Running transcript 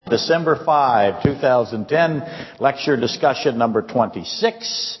December 5, 2010, lecture discussion number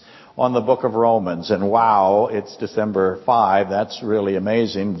 26 on the book of Romans. And wow, it's December 5. That's really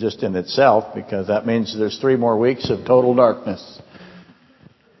amazing just in itself, because that means there's 3 more weeks of total darkness.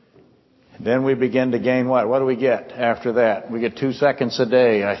 Then we begin to gain what? What do we get after that? We get 2 seconds a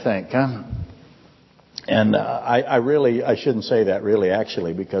day, I think, huh? And I shouldn't say that really,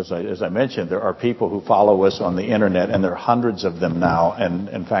 actually, because as I mentioned, there are people who follow us on the internet, and there are hundreds of them now. And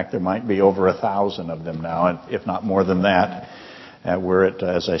in fact, there might be over 1,000 of them now, and if not more than that. We're at,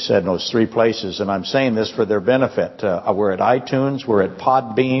 as I said, those 3 places, and I'm saying this for their benefit. We're at iTunes, we're at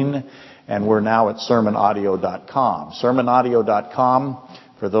Podbean, and we're now at sermonaudio.com. Sermonaudio.com,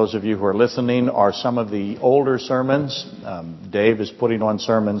 for those of you who are listening, are some of the older sermons. Dave is putting on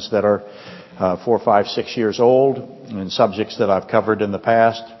sermons that are 4, 5, 6 years old, and subjects that I've covered in the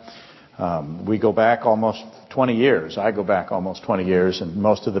past. We go back almost 20 years. I go back almost 20 years, and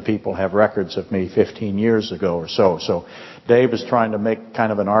most of the people have records of me 15 years ago or so. So Dave is trying to make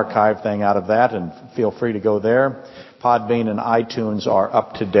kind of an archive thing out of that, and feel free to go there. Podbean and iTunes are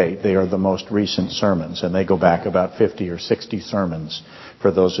up to date. They are the most recent sermons, and they go back about 50 or 60 sermons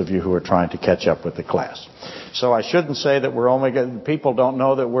for those of you who are trying to catch up with the class. So I shouldn't say that we're only, people don't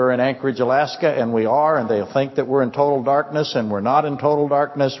know that we're in Anchorage, Alaska, and we are, and they'll think that we're in total darkness, and we're not in total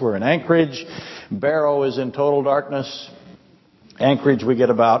darkness. We're in Anchorage. Barrow is in total darkness. Anchorage, we get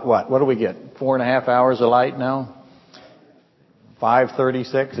about what? What do we get? 4.5 hours of light now?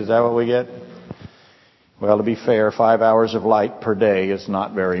 5:36, is that what we get? Well, to be fair, 5 hours of light per day is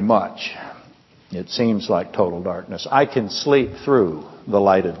not very much. It seems like total darkness. I can sleep through the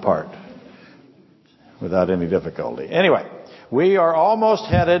lighted part without any difficulty. Anyway, we are almost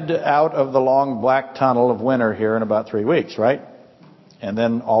headed out of the long black tunnel of winter here in about 3 weeks, right? And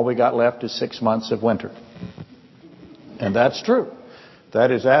then all we got left is 6 months of winter. And that's true. That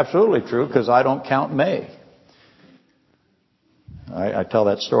is absolutely true, because I don't count May. I tell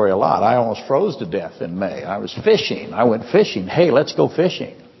that story a lot. I almost froze to death in May. I was fishing. I went fishing. Hey, let's go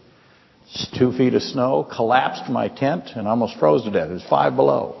fishing. 2 feet of snow, collapsed my tent, and almost froze to death. It was 5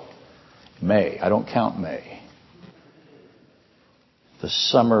 below. May. I don't count May. The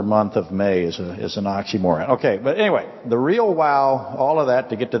summer month of May is an oxymoron. Okay, but anyway, the real wow, all of that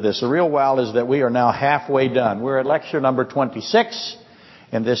to get to this, the real wow is that we are now halfway done. We're at lecture number 26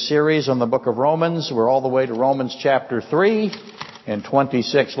 in this series on the book of Romans. We're all the way to Romans chapter 3 in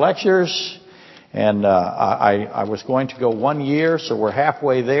 26 lectures. And I was going to go 1 year, so we're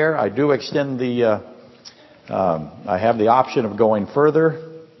halfway there. I do extend I have the option of going further,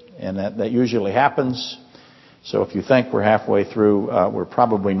 and that usually happens. So if you think we're halfway through, we're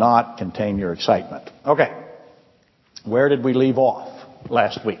probably not. Contain your excitement. Okay. Where did we leave off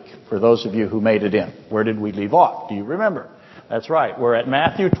last week? For those of you who made it in, where did we leave off? Do you remember? That's right. We're at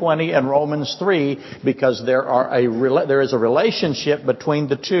Matthew 20 and Romans 3, because there is a relationship between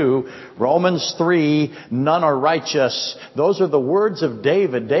the two. Romans 3, none are righteous. Those are the words of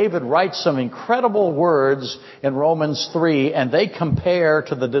David. David writes some incredible words in Romans 3, and they compare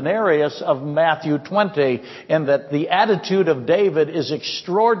to the denarius of Matthew 20, in that the attitude of David is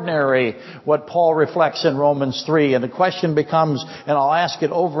extraordinary, what Paul reflects in Romans 3. And the question becomes, and I'll ask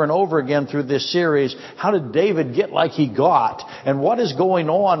it over and over again through this series, how did David get like he got? And what is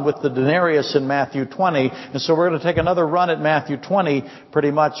going on with the denarius in Matthew 20? And so we're going to take another run at Matthew 20 pretty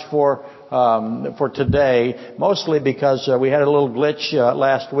much for today, mostly because we had a little glitch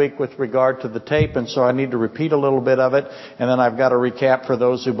last week with regard to the tape, and so I need to repeat a little bit of it. And then I've got a recap for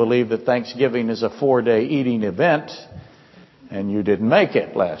those who believe that Thanksgiving is a 4-day eating event, and you didn't make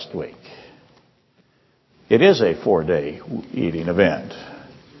it last week. It is a 4-day eating event.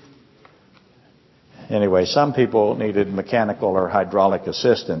 Anyway, some people needed mechanical or hydraulic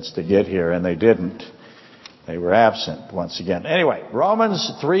assistance to get here, and they didn't. They were absent once again. Anyway,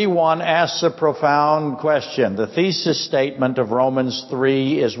 Romans 3:1 asks a profound question. The thesis statement of Romans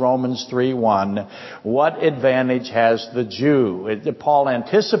 3 is Romans 3:1. What advantage has the Jew? Paul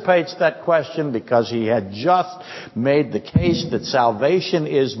anticipates that question because he had just made the case that salvation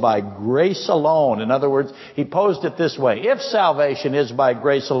is by grace alone. In other words, he posed it this way. If salvation is by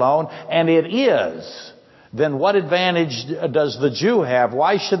grace alone, and it is, then what advantage does the Jew have?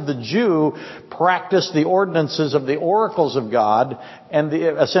 Why should the Jew practice the ordinances of the oracles of God and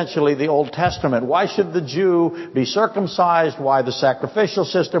essentially the Old Testament? Why should the Jew be circumcised? Why the sacrificial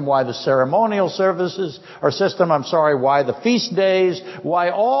system? Why the ceremonial services or system? Why the feast days? Why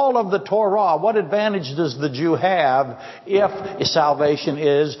all of the Torah? What advantage does the Jew have if salvation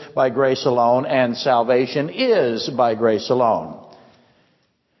is by grace alone and salvation is by grace alone?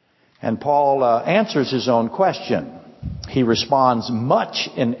 And Paul answers his own question. he responds, much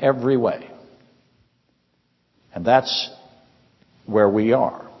in every way. And that's where we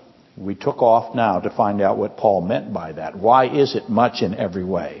are. We took off now to find out what Paul meant by that. Why is it much in every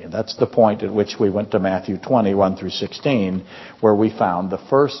way? And that's the point at which we went to Matthew 20, 1 through 16, where we found the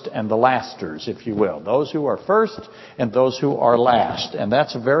first and the lasters, if you will. Those who are first and those who are last. And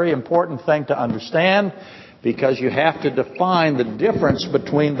that's a very important thing to understand, because you have to define the difference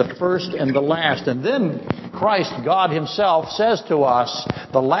between the first and the last. And then Christ, God himself, says to us,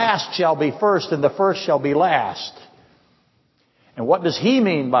 the last shall be first and the first shall be last. And what does he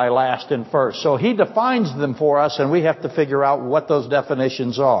mean by last and first? So he defines them for us, and we have to figure out what those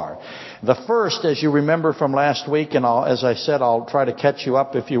definitions are. The first, as you remember from last week, and as I said, I'll try to catch you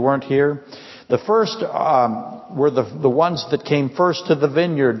up if you weren't here. The first were the ones that came first to the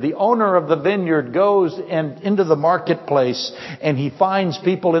vineyard. The owner of the vineyard goes into the marketplace, and he finds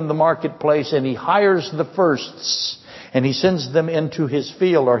people in the marketplace, and he hires the firsts. And he sends them into his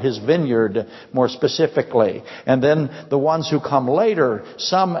field, or his vineyard more specifically. And then the ones who come later,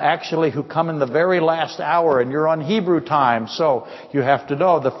 some actually who come in the very last hour, and you're on Hebrew time, so you have to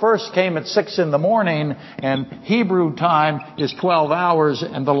know. The first came at 6 in the morning, and Hebrew time is 12 hours,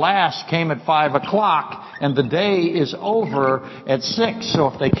 and the last came at 5 o'clock, and the day is over at 6. So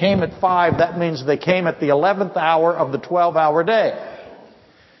if they came at 5, that means they came at the 11th hour of the 12-hour day.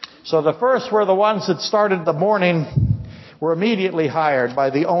 So the first were the ones that started the morning, were immediately hired by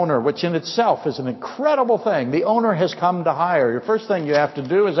the owner, which in itself is an incredible thing. The owner has come to hire. The first thing you have to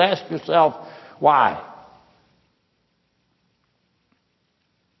do is ask yourself, why?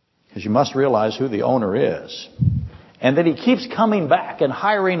 Because you must realize who the owner is. And that he keeps coming back and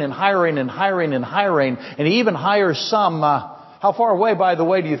hiring and hiring and hiring and hiring. And he even hires some. How far away, by the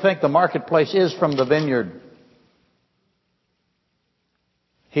way, do you think the marketplace is from the vineyard?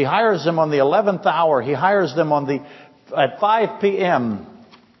 He hires them on the 11th hour. He hires them at 5 p.m.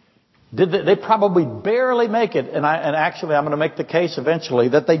 They probably barely make it. And actually, I'm going to make the case eventually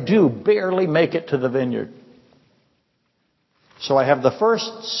that they do barely make it to the vineyard. So I have the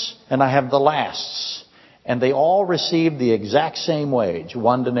firsts and I have the lasts. And they all receive the exact same wage,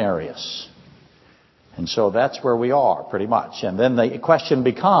 1 denarius. And so that's where we are, pretty much. And then the question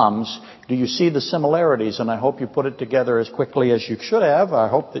becomes, do you see the similarities? And I hope you put it together as quickly as you should have. I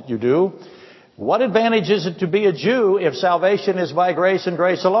hope that you do. What advantage is it to be a Jew if salvation is by grace and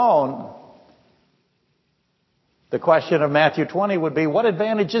grace alone? The question of Matthew 20 would be, what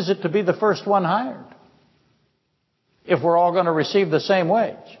advantage is it to be the first one hired if we're all going to receive the same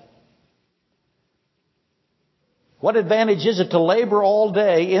wage? What advantage is it to labor all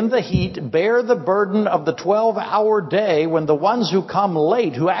day in the heat, bear the burden of the 12-hour day, when the ones who come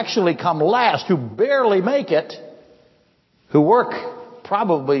late, who actually come last, who barely make it, who work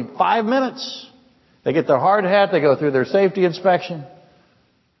probably 5 minutes, they get their hard hat, they go through their safety inspection,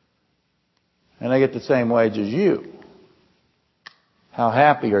 and they get the same wage as you? How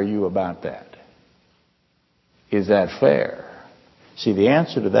happy are you about that? Is that fair? See, the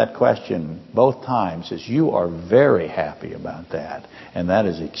answer to that question both times is you are very happy about that. And that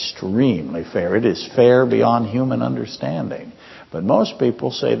is extremely fair. It is fair beyond human understanding. But most people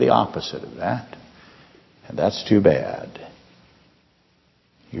say the opposite of that. And that's too bad.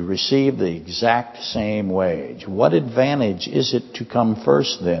 You receive the exact same wage. What advantage is it to come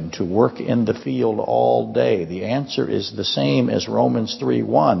first then, to work in the field all day? The answer is the same as Romans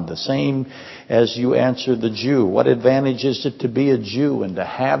 3:1, the same as you answer the Jew. What advantage is it to be a Jew and to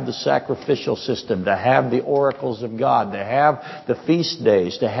have the sacrificial system, to have the oracles of God, to have the feast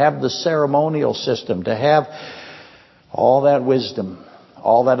days, to have the ceremonial system, to have all that wisdom,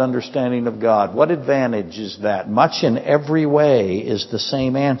 all that understanding of God? What advantage is that? Much in every way is the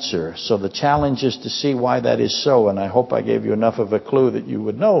same answer. So the challenge is to see why that is so, and I hope I gave you enough of a clue that you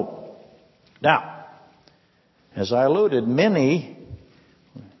would know. Now, as I alluded, many,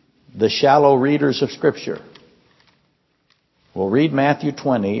 the shallow readers of Scripture, will read Matthew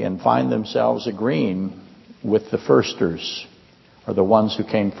 20 and find themselves agreeing with the firsters, or the ones who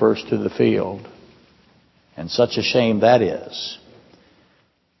came first to the field. And such a shame that is.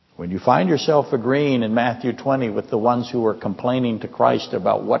 When you find yourself agreeing in Matthew 20 with the ones who are complaining to Christ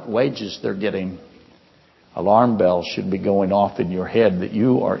about what wages they're getting, alarm bells should be going off in your head that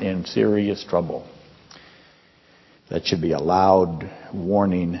you are in serious trouble. That should be a loud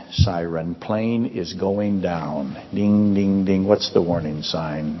warning siren. Plane is going down. Ding, ding, ding. What's the warning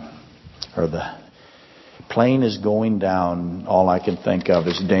sign? Or the plane is going down. All I can think of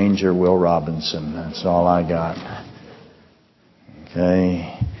is danger, Will Robinson. That's all I got.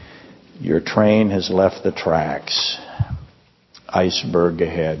 Okay. Your train has left the tracks. Iceberg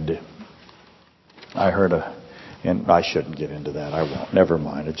ahead. I heard a And I shouldn't get into that. I won't. Never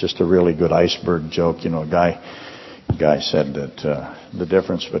mind. It's just a really good iceberg joke. You know, a guy said that the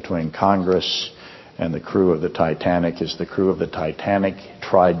difference between Congress and the crew of the Titanic is the crew of the Titanic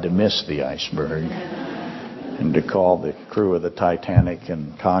tried to miss the iceberg. And to call the crew of the Titanic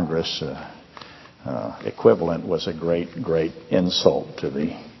and Congress equivalent was a great insult to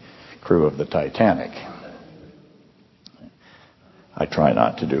the crew of the Titanic. I try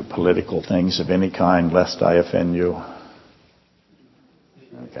not to do political things of any kind lest I offend you.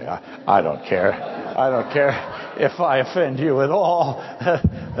 Okay, I don't care. I don't care if I offend you at all.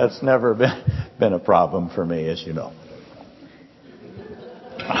 That's never been a problem for me, as you know.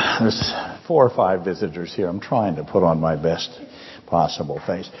 There's 4 or 5 visitors here. I'm trying to put on my best possible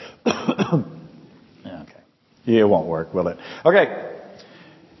face. Okay. It won't work, will it? Okay.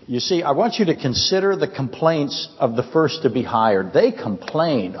 You see, I want you to consider the complaints of the first to be hired. They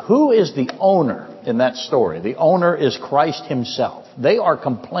complain. Who is the owner in that story? The owner is Christ himself. They are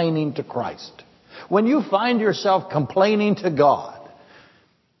complaining to Christ. When you find yourself complaining to God,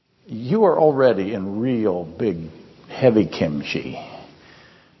 you are already in real big, heavy kimchi.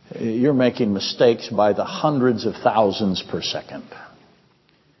 You're making mistakes by the hundreds of thousands per second.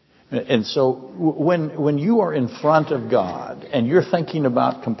 And so when you are in front of God and you're thinking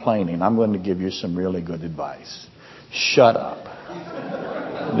about complaining, I'm going to give you some really good advice. Shut up.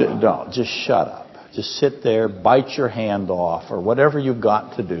 No, just shut up. Just sit there, bite your hand off, or whatever you've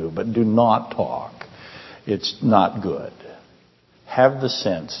got to do, but do not talk. It's not good. Have the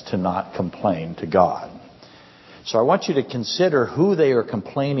sense to not complain to God. So I want you to consider who they are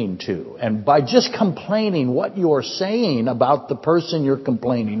complaining to. And by just complaining, what you're saying about the person you're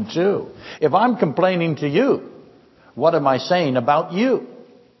complaining to. If I'm complaining to you, what am I saying about you?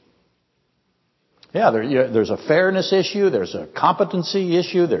 Yeah, there's a fairness issue. There's a competency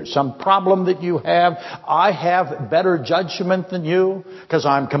issue. There's some problem that you have. I have better judgment than you because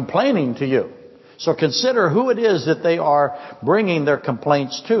I'm complaining to you. So consider who it is that they are bringing their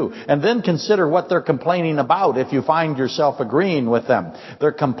complaints to. And then consider what they're complaining about if you find yourself agreeing with them.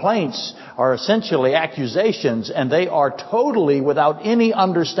 Their complaints are essentially accusations, and they are totally without any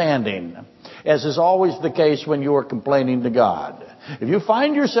understanding, as is always the case when you are complaining to God. If you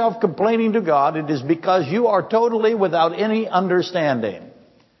find yourself complaining to God, it is because you are totally without any understanding.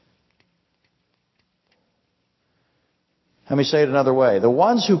 Let me say it another way. The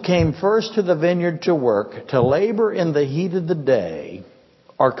ones who came first to the vineyard to work, to labor in the heat of the day,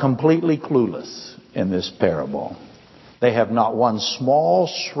 are completely clueless in this parable. They have not one small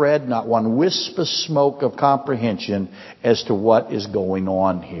shred, not one wisp of smoke of comprehension as to what is going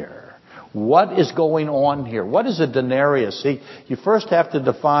on here. What is going on here? What is a denarius? See, you first have to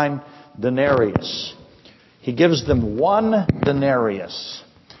define denarius. He gives them 1 denarius.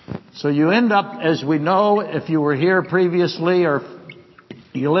 So you end up, as we know, if you were here previously or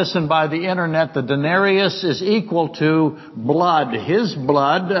you listen by the internet, the denarius is equal to blood. His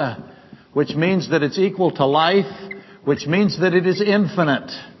blood, which means that it's equal to life, which means that it is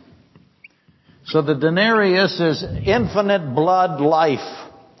infinite. So the denarius is infinite blood life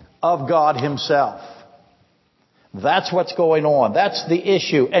of God himself. That's what's going on. That's the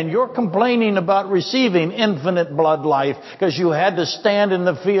issue. And you're complaining about receiving infinite blood life because you had to stand in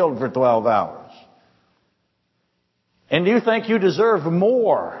the field for 12 hours. And you think you deserve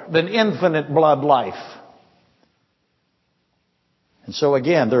more than infinite blood life. And so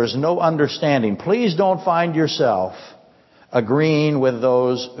again, there is no understanding. Please don't find yourself agreeing with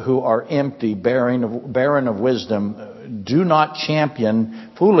those who are empty, barren of wisdom. Do not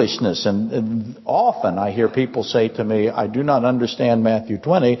champion foolishness. And often I hear people say to me, I do not understand Matthew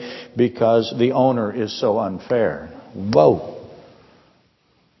 20 because the owner is so unfair. Whoa.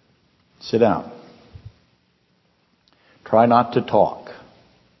 Sit down. Try not to talk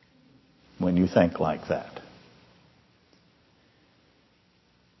when you think like that.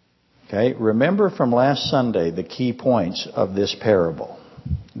 Okay, remember from last Sunday the key points of this parable.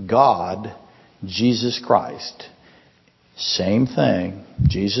 God, Jesus Christ, same thing.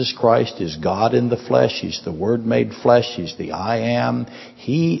 Jesus Christ is God in the flesh. He's the Word made flesh. He's the I am.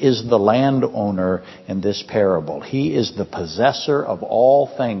 He is the landowner in this parable. He is the possessor of all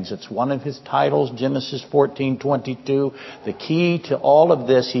things. It's one of his titles, Genesis 14:22. The key to all of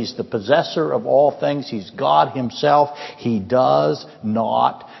this, he's the possessor of all things. He's God himself. He does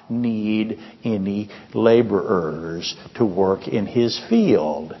not need any laborers to work in his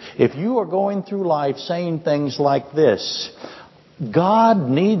field. If you are going through life saying things like this, God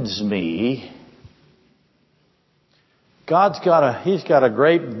needs me. He's got a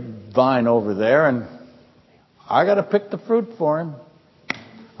grapevine over there and I got to pick the fruit for him.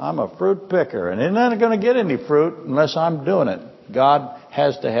 I'm a fruit picker, and I'm not going to get any fruit unless I'm doing it. God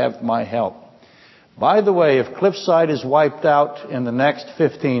has to have my help. By the way, if Cliffside is wiped out in the next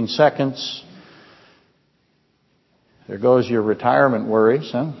 15 seconds, there goes your retirement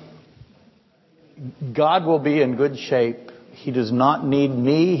worries, huh? God will be in good shape. He does not need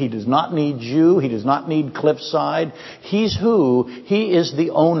me. He does not need you. He does not need Cliffside. He's who? He is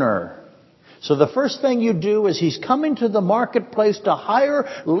the owner. So the first thing you do is He's coming to the marketplace to hire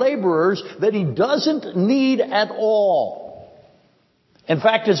laborers that He doesn't need at all. In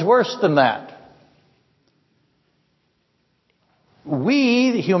fact, it's worse than that.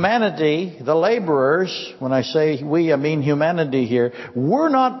 We, humanity, the laborers, when I say we, I mean humanity here, we're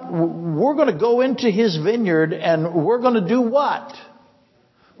going to go into His vineyard and we're going to do what?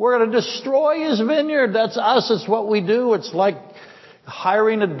 We're going to destroy His vineyard. That's us. It's what we do. It's like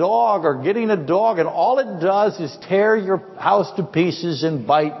hiring a dog or getting a dog, and all it does is tear your house to pieces and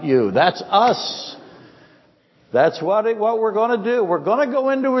bite you. That's us. That's what we're going to do. We're going to go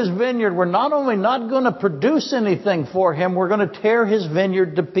into His vineyard. We're not only not going to produce anything for Him, we're going to tear His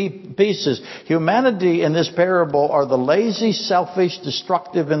vineyard to pieces. Humanity in this parable are the lazy, selfish,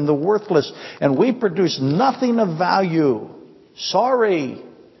 destructive, and the worthless. And we produce nothing of value. Sorry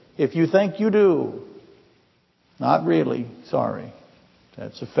if you think you do. Not really. Sorry.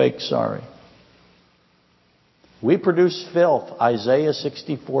 That's a fake sorry. We produce filth. Isaiah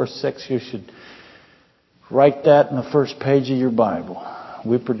 64:6. You should write that in the first page of your Bible.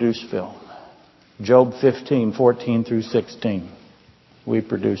 We produce filth. Job 15:14 through 16. We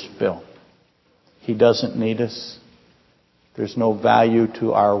produce filth. He doesn't need us. There's no value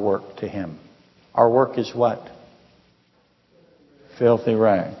to our work to Him. Our work is what? Filthy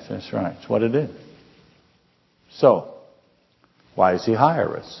rags. That's right. It's what it is. So, why does He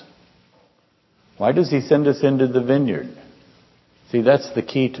hire us? Why does He send us into the vineyard? See, that's the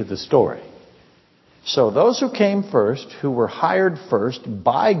key to the story. So those who came first, who were hired first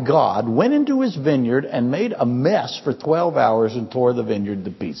by God, went into His vineyard and made a mess for 12 hours and tore the vineyard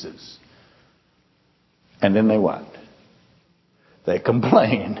to pieces. And then they what? They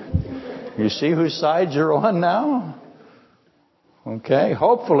complained. You see whose side you're on now? Okay,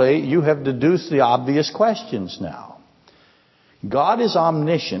 hopefully you have deduced the obvious questions now. God is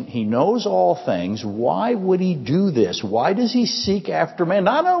omniscient. He knows all things. Why would He do this? Why does He seek after man?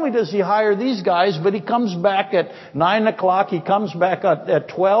 Not only does He hire these guys, but He comes back at 9 o'clock. He comes back at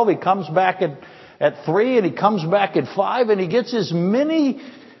 12. He comes back at 3. And He comes back at 5. And He gets as many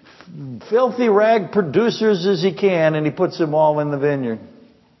filthy rag producers as He can. And He puts them all in the vineyard.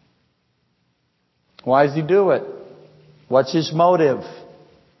 Why does He do it? What's His motive?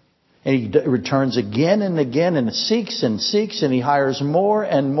 And He returns again and again and seeks, and He hires more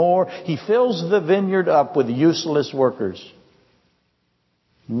and more. He fills the vineyard up with useless workers.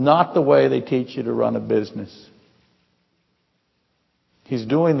 Not the way they teach you to run a business. He's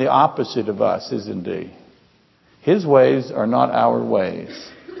doing the opposite of us, isn't He? His ways are not our ways.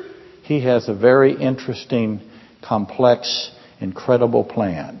 He has a very interesting, complex, incredible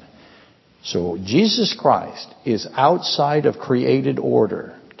plan. So Jesus Christ is outside of created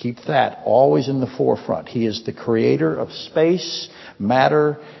order. Keep that always in the forefront. He is the creator of space,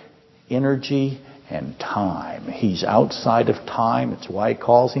 matter, energy, and time. He's outside of time. It's why He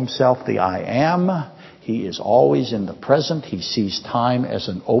calls Himself the I Am. He is always in the present. He sees time as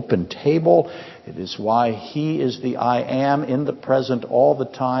an open table. It is why He is the I Am in the present all the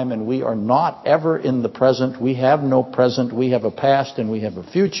time, and we are not ever in the present. We have no present. We have a past and we have a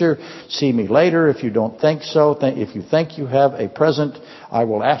future. See me later if you don't think so. If you think you have a present, I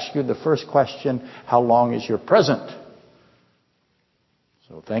will ask you the first question: how long is your present?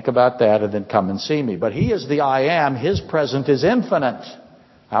 So think about that and then come and see me. But He is the I Am. His present is infinite.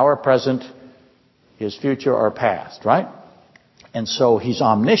 Our present is future or past, right? And so He's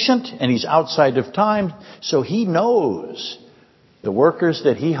omniscient and He's outside of time. So He knows the workers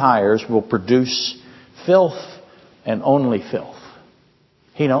that He hires will produce filth and only filth.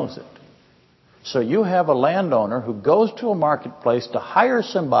 He knows it. So you have a landowner who goes to a marketplace to hire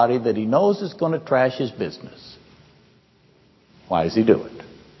somebody that he knows is going to trash his business. Why does he do it?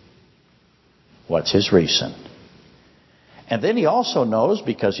 What's his reason? And then He also knows,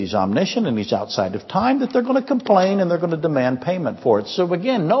 because He's omniscient and He's outside of time, that they're going to complain and they're going to demand payment for it. So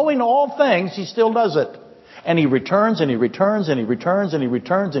again, knowing all things, He still does it. And He returns and He returns and He returns and He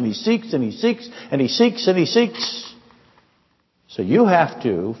returns and He seeks and He seeks and He seeks and He seeks. So you have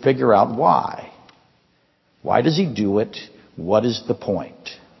to figure out why. Why does He do it? What is the point?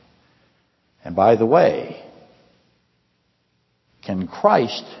 And by the way, can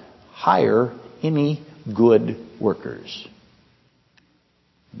Christ hire any good workers?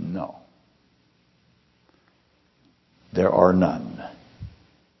 No. There are none.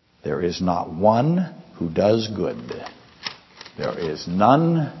 There is not one who does good. There is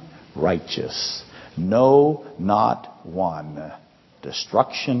none righteous. No, not one.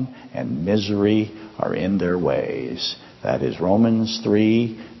 Destruction and misery are in their ways. That is Romans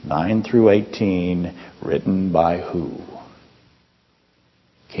 3, 9 through 18, written by who?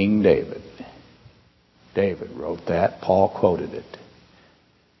 King David. David wrote that. Paul quoted it.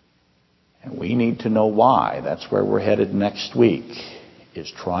 And we need to know why. That's where we're headed next week. Is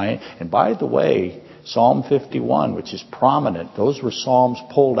trying. And by the way, Psalm 51, which is prominent, those were psalms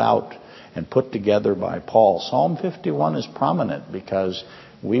pulled out and put together by Paul. Psalm 51 is prominent because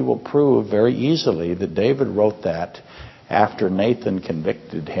we will prove very easily that David wrote that after Nathan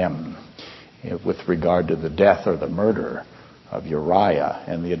convicted him with regard to the death or the murder of Uriah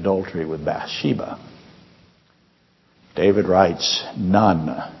and the adultery with Bathsheba. David writes,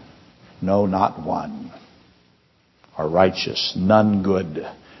 none, no, not one, are righteous, none good.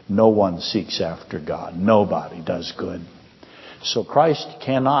 No one seeks after God. Nobody does good. So Christ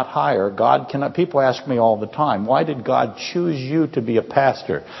cannot hire, God cannot. People ask me all the time, why did God choose you to be a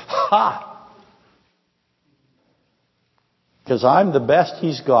pastor? Ha! Because I'm the best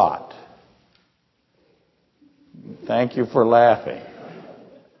He's got. Thank you for laughing.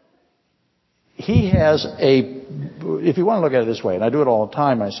 He has if you want to look at it this way, and I do it all the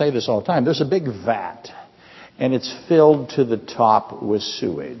time, I say this all the time, there's a big vat, and it's filled to the top with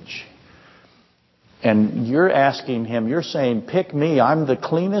sewage. And you're asking Him, you're saying, pick me, I'm the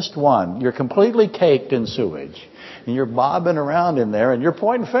cleanest one. You're completely caked in sewage. And you're bobbing around in there, and you're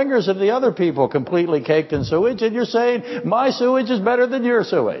pointing fingers at the other people completely caked in sewage, and you're saying, my sewage is better than your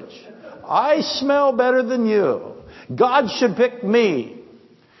sewage. I smell better than you. God should pick me.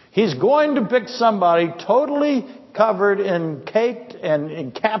 He's going to pick somebody totally covered and caked and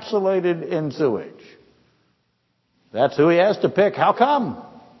encapsulated in sewage. That's who He has to pick. How come?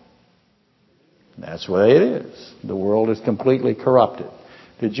 That's the way it is. The world is completely corrupted.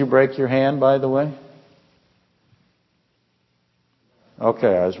 Did you break your hand, by the way?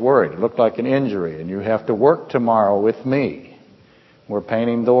 Okay, I was worried. It looked like an injury, and you have to work tomorrow with me. We're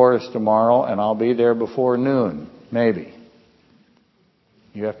painting doors tomorrow, and I'll be there before noon, maybe.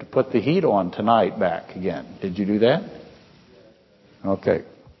 You have to put the heat on tonight back again. Did you do that? Okay.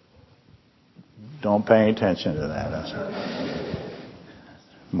 Don't pay any attention to that. That's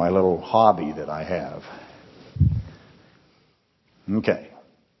my little hobby that I have. Okay.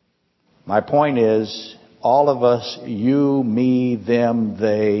 My point is, all of us, you, me, them,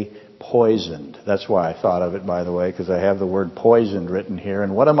 they, poisoned. That's why I thought of it, by the way, because I have the word poisoned written here.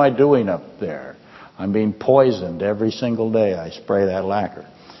 And what am I doing up there? I'm being poisoned every single day. I spray that lacquer.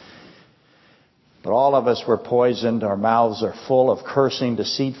 But all of us were poisoned. Our mouths are full of cursing,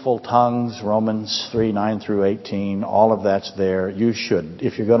 deceitful tongues. Romans 3, 9 through 18. All of that's there. You should.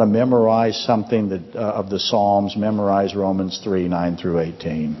 If you're going to memorize something that, of the Psalms, memorize Romans 3, 9 through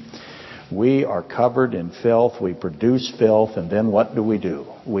 18. We are covered in filth. We produce filth. And then what do?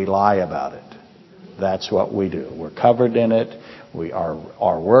 We lie about it. That's what we do. We're covered in it.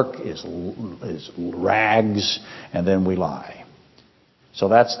 Our work is rags. And then we lie. So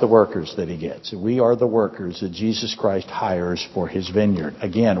that's the workers that He gets. We are the workers that Jesus Christ hires for His vineyard.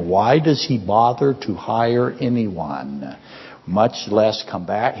 Again, why does He bother to hire anyone? Much less come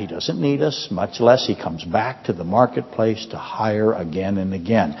back. He doesn't need us. Much less He comes back to the marketplace to hire again and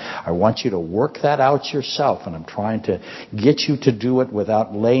again. I want you to work that out yourself, and I'm trying to get you to do it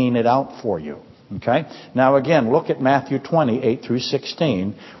without laying it out for you. Okay? Now again, look at Matthew 20, 8 through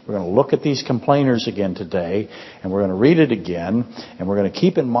 16. We're going to look at these complainers again today, and we're going to read it again, and we're going to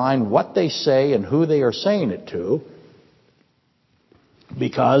keep in mind what they say and who they are saying it to,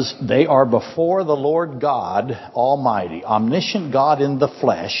 because they are before the Lord God Almighty, omniscient God in the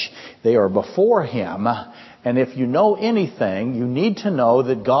flesh. They are before Him, and if you know anything, you need to know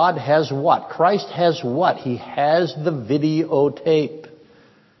that God has what? Christ has what? He has the videotape.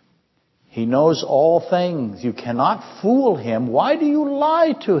 He knows all things. You cannot fool Him. Why do you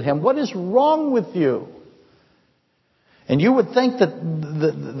lie to Him? What is wrong with you? And you would think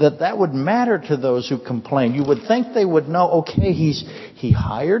that would matter to those who complain. You would think they would know, okay, He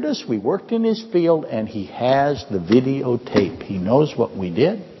hired us, we worked in His field, and He has the videotape. He knows what we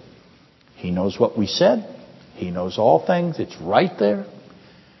did. He knows what we said. He knows all things. It's right there.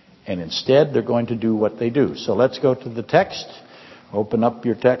 And instead, they're going to do what they do. So let's go to the text. Open up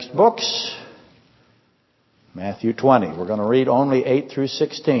your textbooks. Matthew 20. We're going to read only 8 through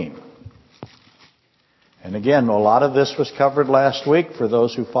 16. And again, a lot of this was covered last week for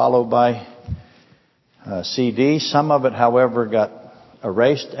those who follow by CD. Some of it, however, got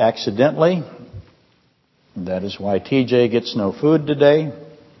erased accidentally. That is why TJ gets no food today.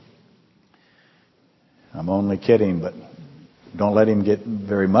 I'm only kidding, but don't let him get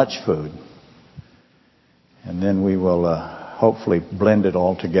very much food. And then we will hopefully blend it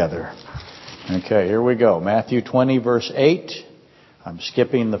all together. Okay, here we go. Matthew 20, verse 8. I'm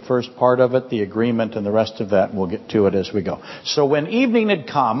skipping the first part of it, the agreement, and the rest of that. We'll get to it as we go. So when evening had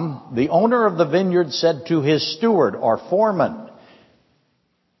come, the owner of the vineyard said to his steward or foreman,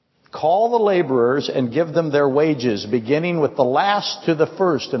 call the laborers and give them their wages, beginning with the last to the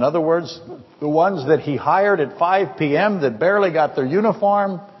first. In other words, the ones that he hired at 5 p.m. that barely got their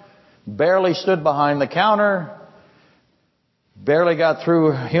uniform, barely stood behind the counter, barely got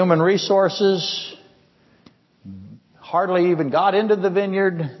through human resources, hardly even got into the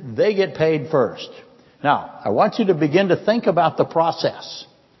vineyard, they get paid first. Now, I want you to begin to think about the process.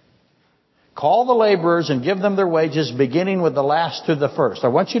 Call the laborers and give them their wages, beginning with the last to the first. I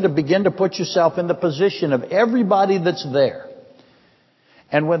want you to begin to put yourself in the position of everybody that's there.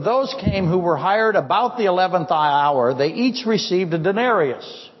 And when those came who were hired about the 11th hour, they each received a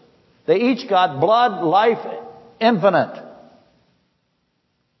denarius. They each got blood, life, infinite.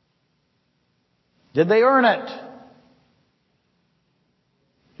 Did they earn it?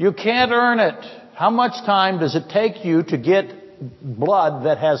 You can't earn it. How much time does it take you to get blood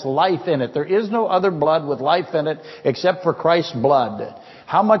that has life in it? There is no other blood with life in it except for Christ's blood.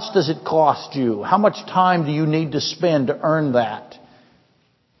 How much does it cost you? How much time do you need to spend to earn that?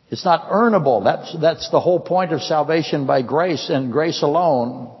 It's not earnable. That's the whole point of salvation by grace and grace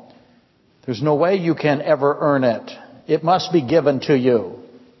alone. There's no way you can ever earn it. It must be given to you.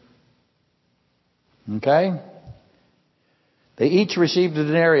 Okay? They each received a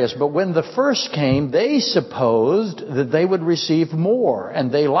denarius, but when the first came, they supposed that they would receive more,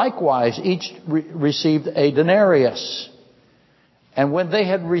 and they likewise each received a denarius. And when they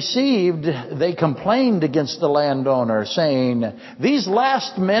had received, they complained against the landowner, saying, these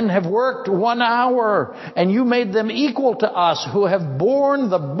last men have worked 1 hour, and you made them equal to us, who have borne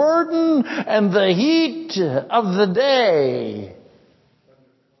the burden and the heat of the day.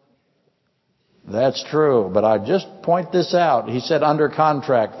 That's true, but I just point this out. He said under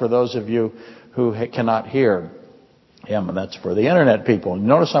contract for those of you who cannot hear him, and that's for the internet people.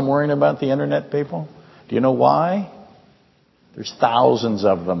 Notice I'm worrying about the internet people? Do you know why? There's thousands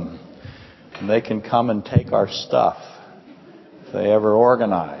of them. And they can come and take our stuff if they ever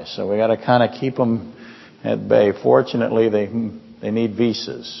organize. So we got to kind of keep them at bay. Fortunately, they need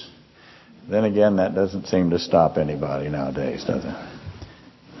visas. Then again, that doesn't seem to stop anybody nowadays, does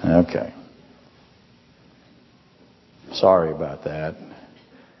it? Okay. Sorry about that.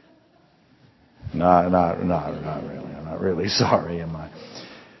 No, not really. I'm not really sorry, am I?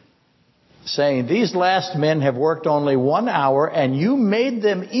 Saying, these last men have worked only 1 hour, and you made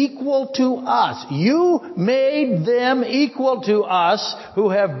them equal to us. You made them equal to us who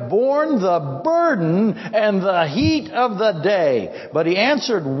have borne the burden and the heat of the day. But he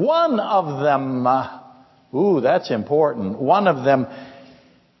answered one of them. That's important. One of them,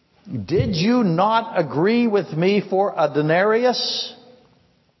 did you not agree with me for a denarius?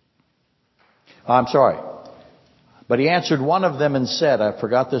 I'm sorry. But he answered one of them and said, I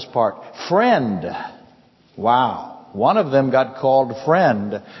forgot this part, friend. Wow. One of them got called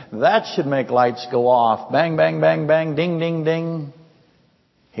friend. That should make lights go off. Bang, bang, bang, bang, ding, ding, ding.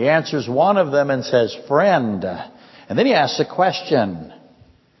 He answers one of them and says, friend. And then he asks a question.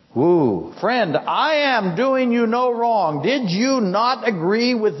 Friend, I am doing you no wrong. Did you not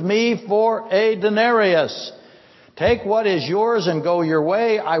agree with me for a denarius? Take what is yours and go your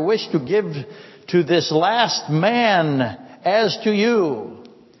way. I wish to give to this last man as to you.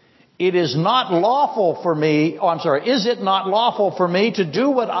 It is not lawful for me, is it not lawful for me to do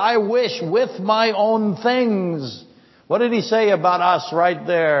what I wish with my own things? What did he say about us right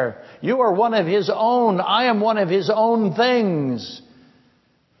there? You are one of his own. I am one of his own things.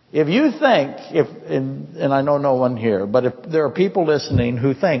 If you think, and I know no one here, but if there are people listening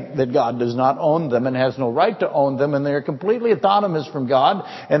who think that God does not own them and has no right to own them, and they're completely autonomous from God,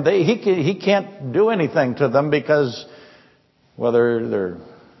 and he can't do anything to them because, they're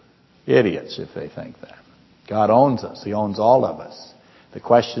idiots if they think that. God owns us. He owns all of us. The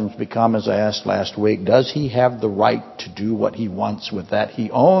questions become, as I asked last week, does he have the right to do what he wants with that he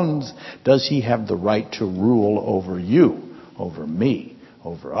owns? Does he have the right to rule over you, over me,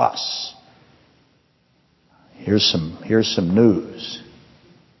 over us? Here's some news.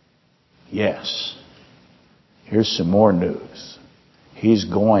 Yes. Here's some more news. He's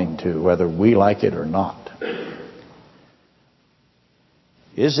going to, whether we like it or not.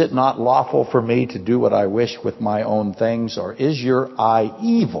 Is it not lawful for me to do what I wish with my own things? Or is your eye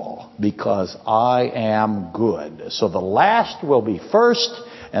evil because I am good? So the last will be first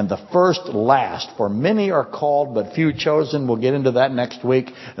and the first last. For many are called, but few chosen. We'll get into that next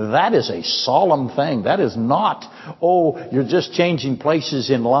week. That is a solemn thing. That is not, oh, you're just changing places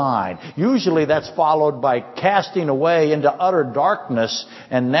in line. Usually that's followed by casting away into utter darkness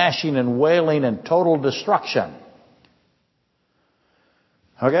and gnashing and wailing and total destruction.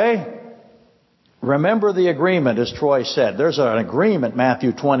 Okay? Remember the agreement, as Troy said. There's an agreement,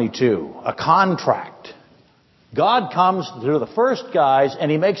 Matthew 22, a contract. God comes to the first guys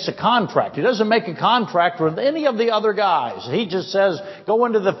and He makes a contract. He doesn't make a contract with any of the other guys. He just says, go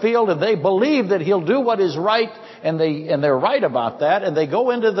into the field, and they believe that He'll do what is right, and they're right about that, and they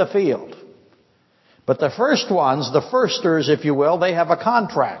go into the field. But the first ones, the firsters, if you will, they have a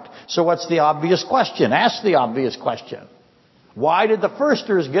contract. So what's the obvious question? Ask the obvious question. Why did the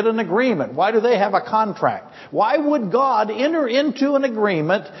firsters get an agreement? Why do they have a contract? Why would God enter into an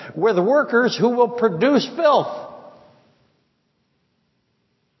agreement with workers who will produce filth?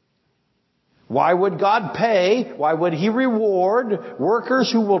 Why would God pay? Why would He reward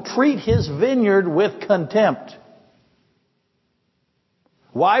workers who will treat His vineyard with contempt?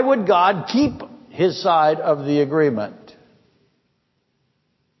 Why would God keep His side of the agreement?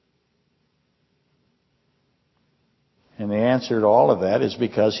 And the answer to all of that is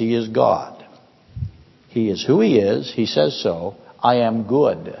because He is God. He is who He is. He says so. I am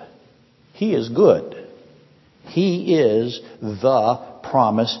good. He is good. He is the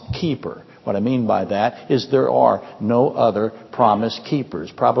promise keeper. What I mean by that is there are no other promise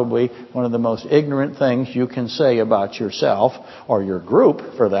keepers. Probably one of the most ignorant things you can say about yourself, or your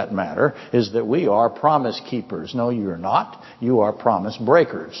group for that matter, is that we are promise keepers. No, you're not. You are promise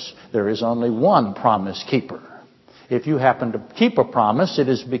breakers. There is only one promise keeper. If you happen to keep a promise, it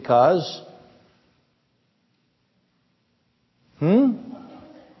is because...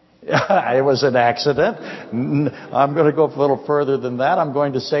 It was an accident. I'm going to go a little further than that. I'm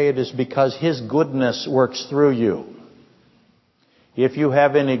going to say it is because His goodness works through you. If you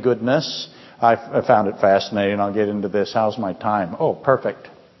have any goodness, I found it fascinating. I'll get into this. How's my time? Oh, perfect.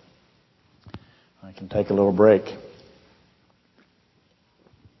 I can take a little break.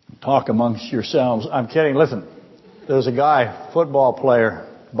 Talk amongst yourselves. I'm kidding. Listen. There's a guy, football player,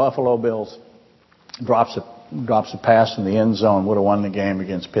 Buffalo Bills, drops a pass in the end zone. Would have won the game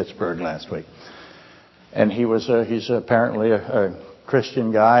against Pittsburgh last week. And he's apparently a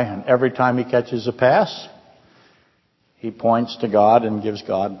Christian guy. And every time he catches a pass, he points to God and gives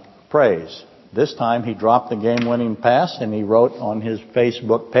God praise. This time he dropped the game-winning pass, and he wrote on his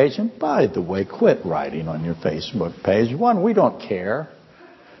Facebook page, and by the way, quit writing on your Facebook page. One, we don't care.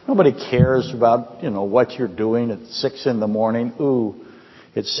 Nobody cares about, what you're doing at 6 in the morning. Ooh,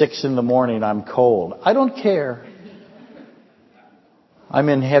 it's 6 in the morning, I'm cold. I don't care. I'm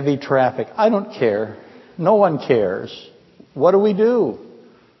in heavy traffic. I don't care. No one cares. What do?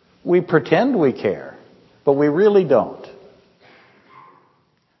 We pretend we care, but we really don't.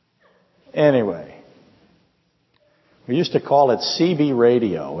 Anyway, we used to call it CB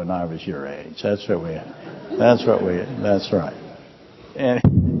radio when I was your age. That's right.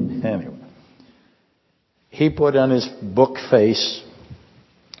 Anyway, he put on his book face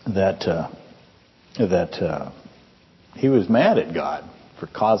that he was mad at God for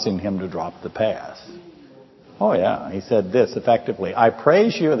causing him to drop the pass. Oh yeah, he said this effectively: I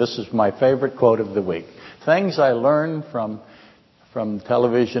praise you. This is my favorite quote of the week. Things I learned from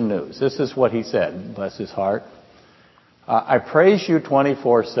television news. This is what he said. Bless his heart. I praise you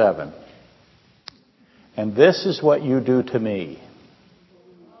 24/7, and this is what you do to me.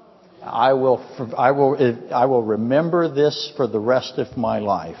 I will remember this for the rest of my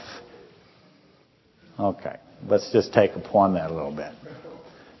life. Okay, let's just take upon that a little bit.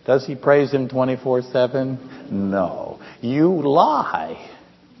 Does he praise Him 24/7? No. You lie.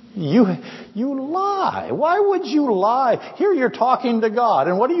 You lie. Why would you lie? Here you're talking to God,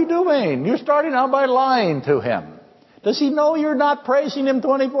 and what are you doing? You're starting out by lying to Him. Does He know you're not praising Him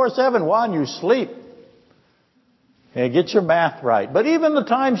 24/7? One, you sleep. Okay, get your math right. But even the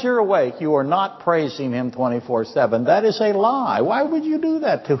times you're awake, you are not praising Him 24/7. That is a lie. Why would you do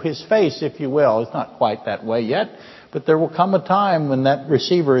that to His face, if you will? It's not quite that way yet. But there will come a time when that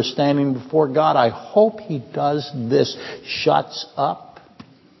receiver is standing before God. I hope he does this. Shuts up.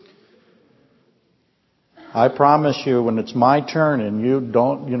 I promise you, when it's my turn and you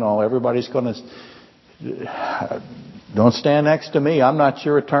don't, everybody's going to... Don't stand next to me. I'm not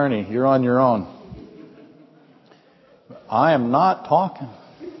your attorney. You're on your own. I am not talking.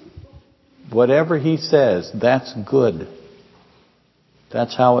 Whatever he says, that's good.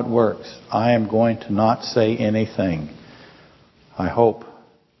 That's how it works. I am going to not say anything. I hope.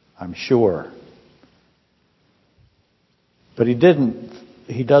 I'm sure. But he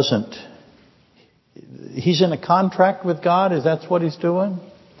doesn't. He's in a contract with God? Is that what he's doing?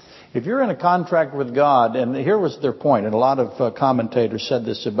 If you're in a contract with God, and here was their point, and a lot of commentators said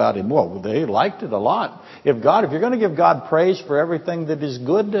this about him. Well, they liked it a lot. If you're going to give God praise for everything that is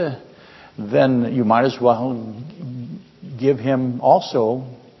good, then you might as well give him also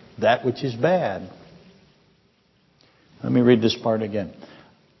that which is bad. Let me read this part again.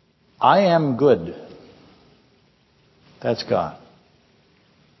 I am good. That's God.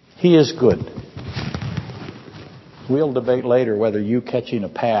 He is good. We'll debate later whether you catching a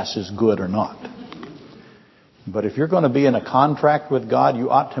pass is good or not. But if you're going to be in a contract with God, you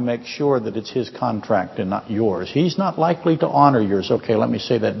ought to make sure that it's His contract and not yours. He's not likely to honor yours. Okay, let me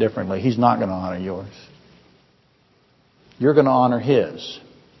say that differently. He's not going to honor yours. You're going to honor His,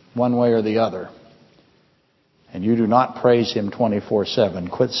 one way or the other. And you do not praise Him 24/7.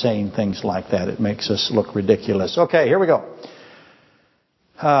 Quit saying things like that. It makes us look ridiculous. Okay, here we go.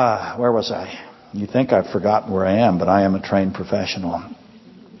 Where was I? You think I've forgotten where I am, but I am a trained professional.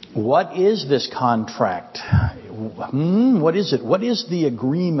 What is this contract? What is it? What is the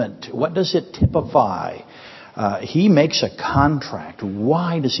agreement? What does it typify? He makes a contract.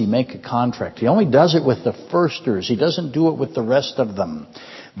 Why does he make a contract? He only does it with the firsters. He doesn't do it with the rest of them.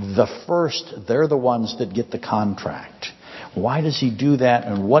 The first, they're the ones that get the contract. Why does he do that,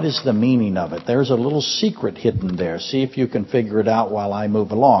 and what is the meaning of it? There's a little secret hidden there. See if you can figure it out while I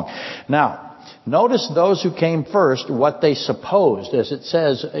move along. Now, notice those who came first, what they supposed. As it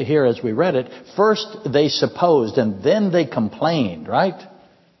says here as we read it, first they supposed and then they complained, right?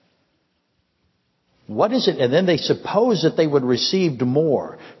 What is it? And then they supposed that they would receive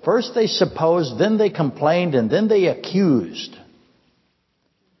more. First they supposed, then they complained, and then they accused.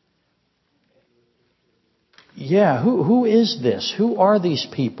 Yeah, who is this? Who are these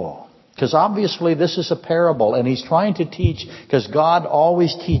people? Because obviously this is a parable, and he's trying to teach, because God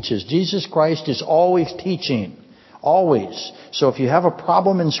always teaches. Jesus Christ is always teaching. Always. So if you have a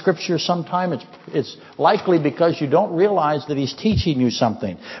problem in Scripture sometime, it's likely because you don't realize that he's teaching you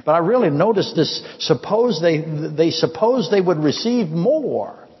something. But I really noticed this. Suppose they would receive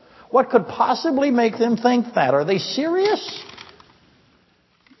more. What could possibly make them think that? Are they serious?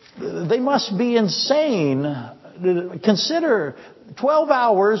 They must be insane. Consider 12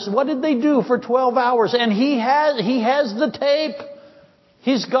 hours. What did they do for 12 hours? And he has the tape.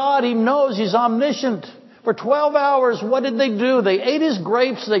 He's God. He knows. He's omniscient. For 12 hours, what did they do? They ate his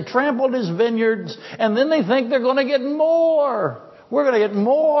grapes. They trampled his vineyards. And then they think they're going to get more. We're going to get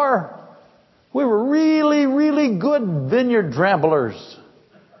more. We were really, really good vineyard tramplers.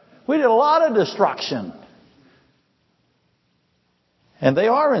 We did a lot of destruction. And they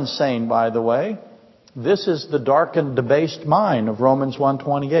are insane, by the way. This is the darkened, debased mind of Romans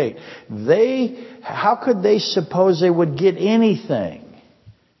 1:28. How could they suppose they would get anything?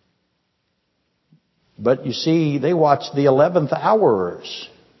 But you see, they watched the 11th hours.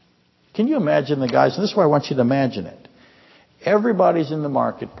 Can you imagine the guys? And this is why I want you to imagine it. Everybody's in the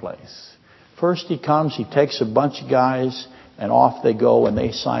marketplace. First he comes, he takes a bunch of guys, and off they go, and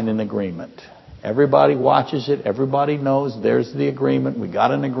they sign an agreement. Everybody watches it. Everybody knows there's the agreement. We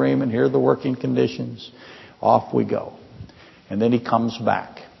got an agreement. Here are the working conditions. Off we go. And then he comes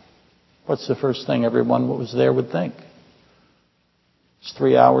back. What's the first thing everyone who was there would think? It's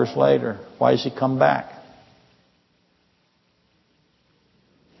 3 hours later. Why does he come back?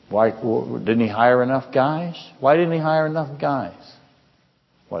 Why didn't he hire enough guys? Why didn't he hire enough guys?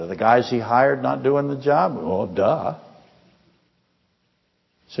 What, are the guys he hired not doing the job? Well, duh.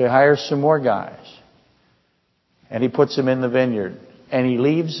 So he hires some more guys. And he puts them in the vineyard. And he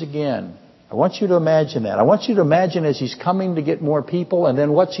leaves again. I want you to imagine that. I want you to imagine as he's coming to get more people, and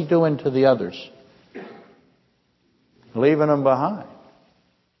then what's he doing to the others? Leaving them behind.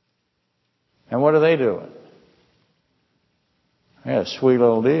 And what are they doing? We got a sweet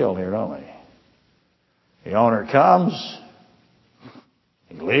little deal here, don't we? The owner comes.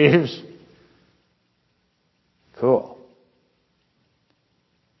 He leaves. Cool.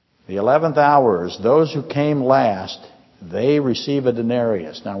 The 11th hours, those who came last, they receive a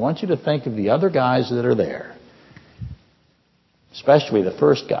denarius. Now I want you to think of the other guys that are there. Especially the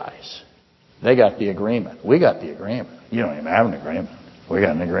first guys. They got the agreement. We got the agreement. You don't even have an agreement. We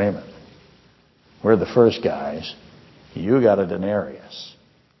got an agreement. We're the first guys. You got a denarius.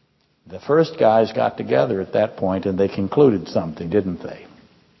 The first guys got together at that point and they concluded something, didn't they?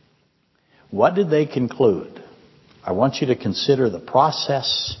 What did they conclude? I want you to consider the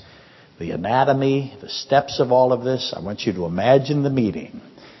process the anatomy, the steps of all of this. I want you to imagine the meeting.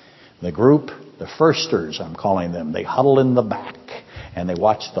 The group, the firsters, I'm calling them, they huddle in the back and they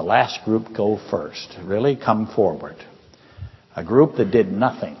watch the last group go first. Really come forward. A group that did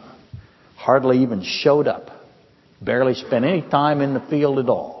nothing, hardly even showed up, barely spent any time in the field at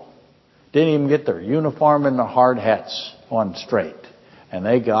all. Didn't even get their uniform and their hard hats on straight. And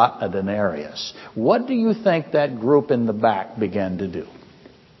they got a denarius. What do you think that group in the back began to do?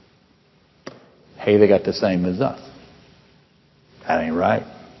 Hey, they got the same as us. That ain't right.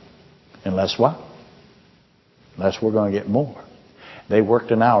 Unless what? Unless we're going to get more. They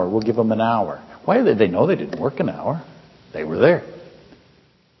worked an hour. We'll give them an hour. Why did they know they didn't work an hour? They were there.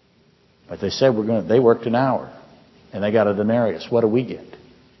 But they said they worked an hour. And they got a denarius. What do we get?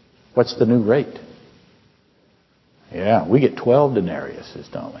 What's the new rate? Yeah, we get 12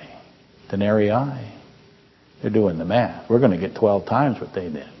 denariuses, don't we? Denarii. They're doing the math. We're going to get 12 times what they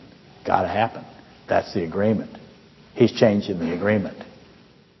did. Got to happen. That's the agreement. He's changing the agreement.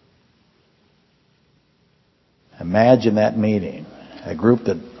 Imagine that meeting. A group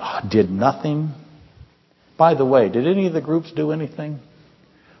that did nothing. By the way, did any of the groups do anything?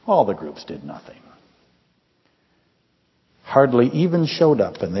 All the groups did nothing. Hardly even showed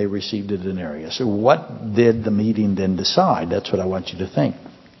up, and they received a denarius. So what did the meeting then decide? That's what I want you to think.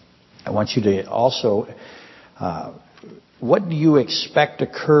 I want you to also, what do you expect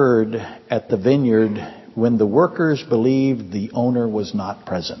occurred at the vineyard when the workers believed the owner was not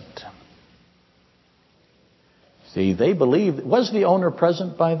present? See, they believed. Was the owner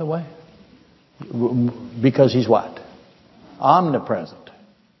present, by the way? Because he's what? Omnipresent.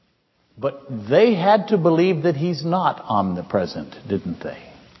 But they had to believe that he's not omnipresent, didn't they?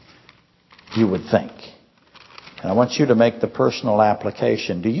 You would think. And I want you to make the personal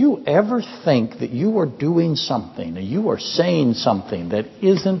application. Do you ever think that you are doing something, or you are saying something that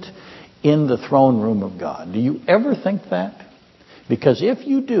isn't in the throne room of God? Do you ever think that? Because if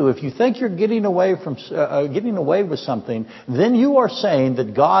you do, if you think you're getting away with something, then you are saying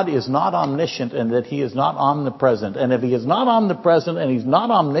that God is not omniscient and that He is not omnipresent. And if He is not omnipresent and He's not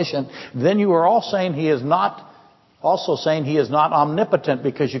omniscient, then you are also saying He is not omnipotent,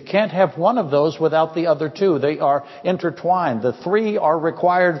 because you can't have one of those without the other two. They are intertwined. The three are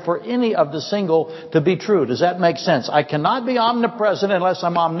required for any of the single to be true. Does that make sense? I cannot be omnipresent unless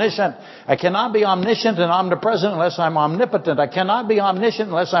I'm omniscient. I cannot be omniscient and omnipresent unless I'm omnipotent. I cannot be omniscient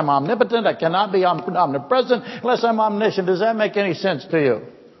unless I'm omnipotent. I cannot be omnipresent unless I'm omniscient. Does that make any sense to you?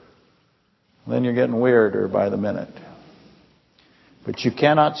 Then you're getting weirder by the minute. But you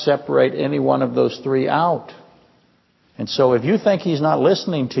cannot separate any one of those three out. And so if you think He's not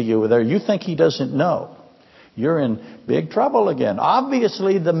listening to you there, you think He doesn't know, you're in big trouble again.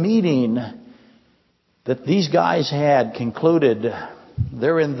 Obviously, the meeting that these guys had concluded,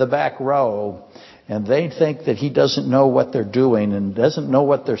 they're in the back row, and they think that He doesn't know what they're doing and doesn't know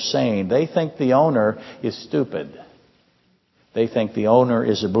what they're saying. They think the owner is stupid. They think the owner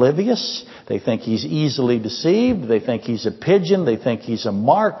is oblivious. They think he's easily deceived. They think he's a pigeon. They think he's a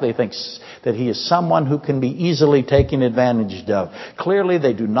mark. They think that he is someone who can be easily taken advantage of. Clearly,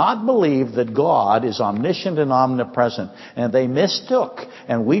 they do not believe that God is omniscient and omnipresent. And they mistook,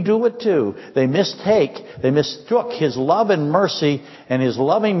 and we do it too, they mistook His love and mercy and His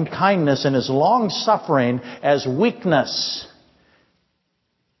loving kindness and His long suffering as weakness.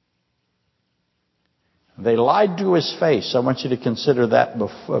 They lied to His face. I want you to consider that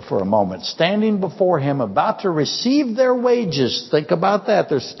for a moment. Standing before Him, about to receive their wages. Think about that.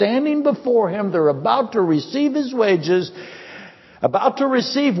 They're standing before Him. They're about to receive His wages. About to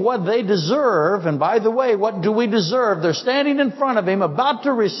receive what they deserve. And by the way, what do we deserve? They're standing in front of Him, about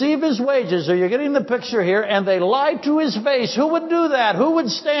to receive His wages. Are you getting the picture here? And they lied to His face. Who would do that? Who would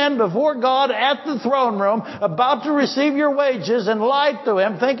stand before God at the throne room, about to receive your wages, and lie to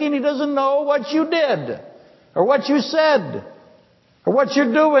Him, thinking He doesn't know what you did, or what you said, or what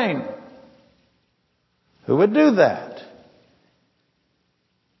you're doing? Who would do that?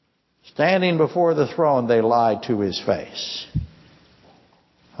 Standing before the throne, they lied to His face.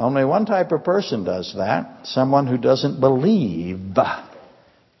 Only one type of person does that. Someone who doesn't believe.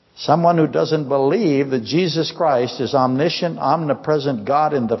 Someone who doesn't believe that Jesus Christ is omniscient, omnipresent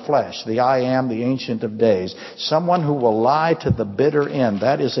God in the flesh, the I Am, the Ancient of Days. Someone who will lie to the bitter end.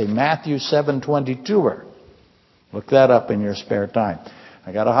 That is a Matthew 7:22er. Look that up in your spare time.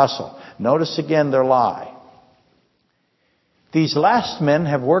 I got to hustle. Notice again their lie. These last men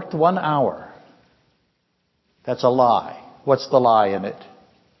have worked 1 hour. That's a lie. What's the lie in it?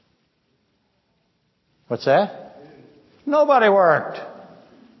 What's that? Nobody worked.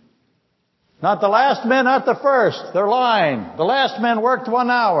 Not the last men, not the first. They're lying. The last men worked 1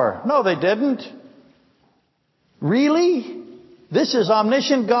 hour. No, they didn't. Really? This is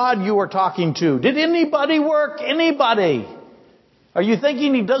omniscient God you are talking to. Did anybody work? Anybody? Are you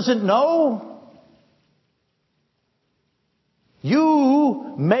thinking He doesn't know?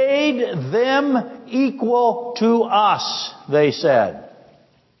 You made them equal to us, they said.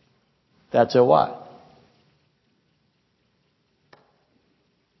 That's a what?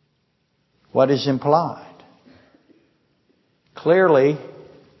 What is implied? Clearly,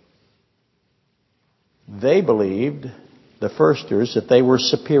 they believed, the firsters, that they were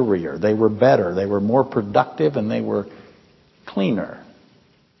superior, they were better, they were more productive, and they were cleaner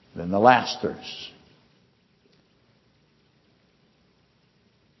than the lasters.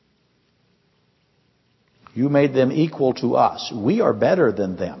 You made them equal to us. We are better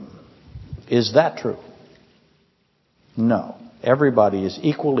than them. Is that true? No. Everybody is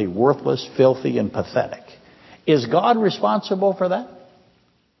equally worthless, filthy, and pathetic. Is God responsible for that?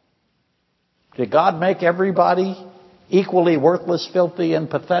 Did God make everybody equally worthless, filthy, and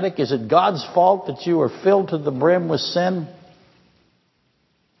pathetic? Is it God's fault that you are filled to the brim with sin?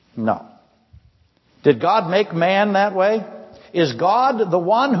 No. Did God make man that way? Is God the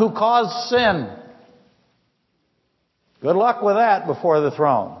one who caused sin? Good luck with that before the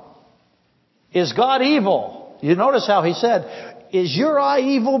throne. Is God evil? You notice how He said, is your eye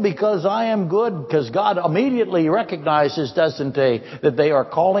evil because I am good? Because God immediately recognizes, doesn't He, that they are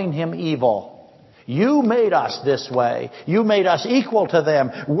calling Him evil. You made us this way. You made us equal to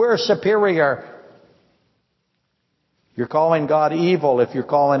them. We're superior. You're calling God evil if you're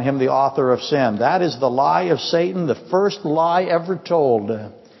calling Him the author of sin. That is the lie of Satan, the first lie ever told.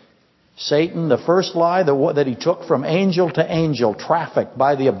 Satan, the first lie that he took from angel to angel, trafficked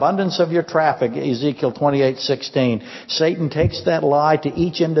by the abundance of your traffic, Ezekiel 28:16. Satan takes that lie to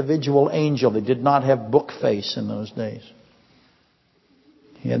each individual angel. They did not have book face in those days.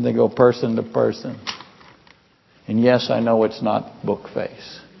 He had to go person to person. And yes, I know it's not book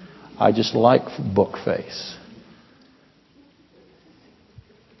face. I just like book face.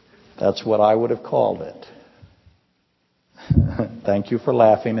 That's what I would have called it. Thank you for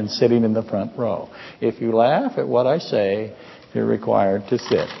laughing and sitting in the front row. If you laugh at what I say, you're required to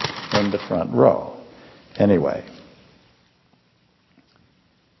sit in the front row. Anyway,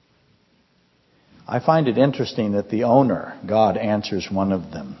 I find it interesting that the owner, God, answers one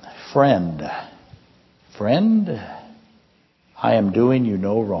of them. Friend, I am doing you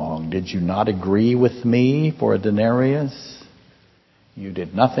no wrong. Did you not agree with me for a denarius? You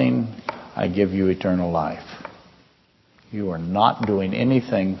did nothing. I give you eternal life. You are not doing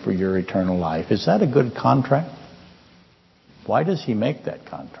anything for your eternal life. Is that a good contract? Why does He make that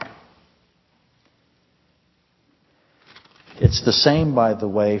contract? It's the same, by the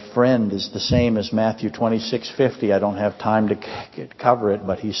way. Friend is the same as Matthew 26:50. I don't have time to cover it,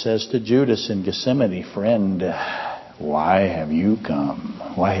 but He says to Judas in Gethsemane, friend, why have you come?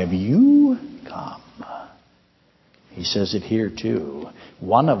 Why have you come? He says it here too.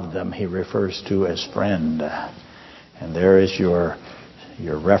 One of them He refers to as friend. And there is your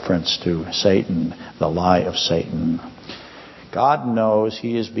reference to Satan, the lie of Satan. God knows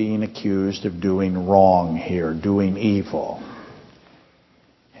he is being accused of doing wrong here, doing evil.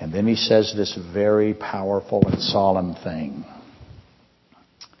 And then He says this very powerful and solemn thing.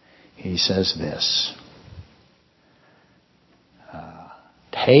 He says this.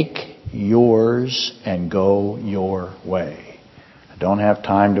 Take yours and go your way. I don't have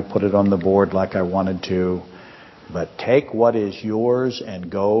time to put it on the board like I wanted to. But take what is yours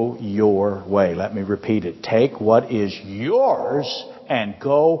and go your way. Let me repeat it. Take what is yours and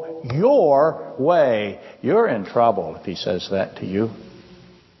go your way. You're in trouble if He says that to you.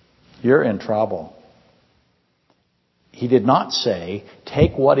 You're in trouble. He did not say,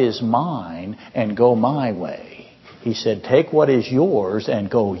 take what is mine and go my way. He said, take what is yours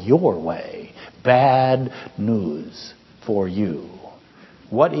and go your way. Bad news for you.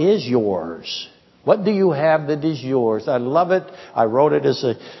 What is yours? What do you have that is yours? I love it. I wrote it as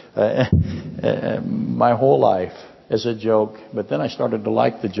my whole life as a joke, but then I started to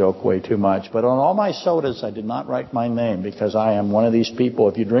like the joke way too much. But on all my sodas, I did not write my name because I am one of these people.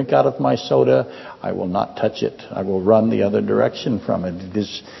 If you drink out of my soda, I will not touch it. I will run the other direction from it. It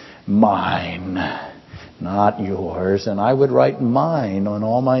is mine, not yours. And I would write mine on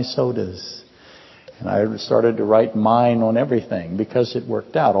all my sodas. And I started to write mine on everything because it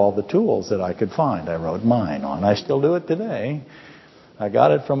worked out. All the tools that I could find, I wrote mine on. I still do it today. I got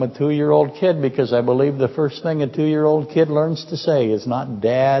it from a 2-year-old kid because I believe the first thing a 2-year-old kid learns to say is not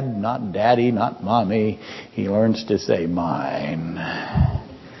dad, not daddy, not mommy. He learns to say mine.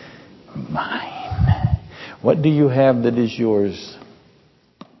 mine. What do you have that is yours?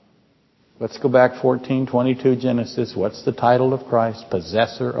 Let's go back 14:22 Genesis. What's the title of Christ?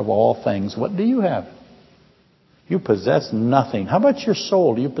 Possessor of all things. What do you have? You possess nothing. How about your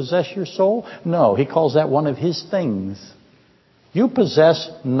soul? Do you possess your soul? No, he calls that one of his things. You possess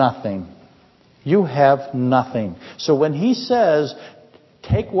nothing. You have nothing. So when he says,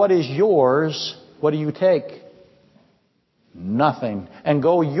 take what is yours, what do you take? Nothing. And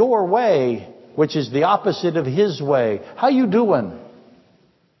go your way, which is the opposite of his way. How you doing?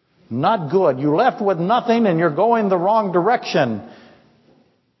 Not good. You left with nothing and you're going the wrong direction.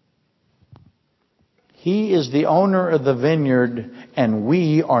 He is the owner of the vineyard and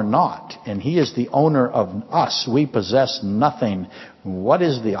we are not. And he is the owner of us. We possess nothing. What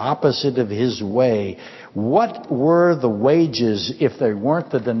is the opposite of his way? What were the wages if they weren't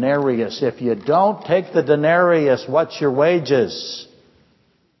the denarius? If you don't take the denarius, what's your wages?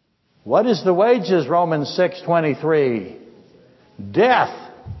 What is the wages? Romans 6:23. Death.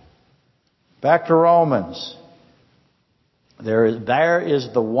 Back to Romans. There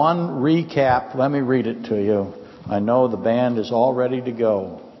is the one recap. Let me read it to you. I know the band is all ready to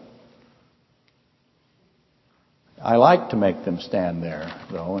go. I like to make them stand there,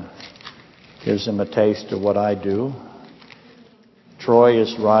 though. Gives them a taste of what I do. Troy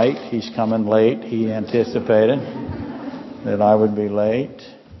is right. He's coming late. He anticipated that I would be late.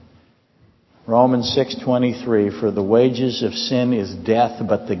 Romans 6:23, for the wages of sin is death,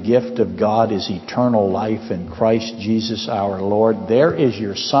 but the gift of God is eternal life in Christ Jesus our Lord. There is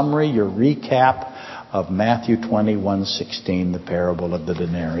your summary, your recap of Matthew 21:16, the parable of the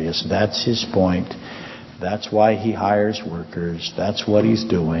denarius. That's his point. That's why he hires workers. That's what he's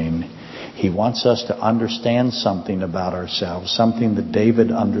doing. He wants us to understand something about ourselves, something that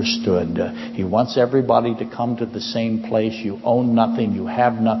David understood. He wants everybody to come to the same place. You own nothing, you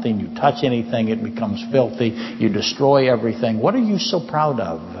have nothing, you touch anything, it becomes filthy, you destroy everything. What are you so proud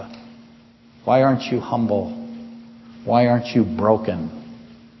of? Why aren't you humble? Why aren't you broken?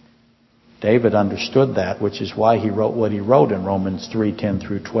 David understood that, which is why he wrote what he wrote in Romans 3:10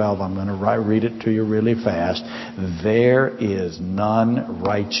 through 12. I'm going to read it to you really fast. There is none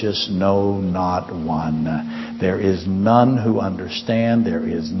righteous, no, not one. There is none who understand. There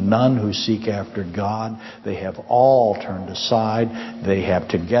is none who seek after God. They have all turned aside. They have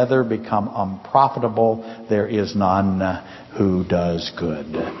together become unprofitable. There is none who does good.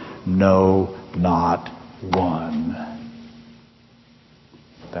 No, not one.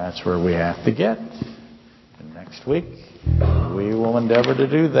 That's where we have to get. And next week, we will endeavor to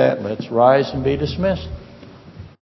do that. Let's rise and be dismissed.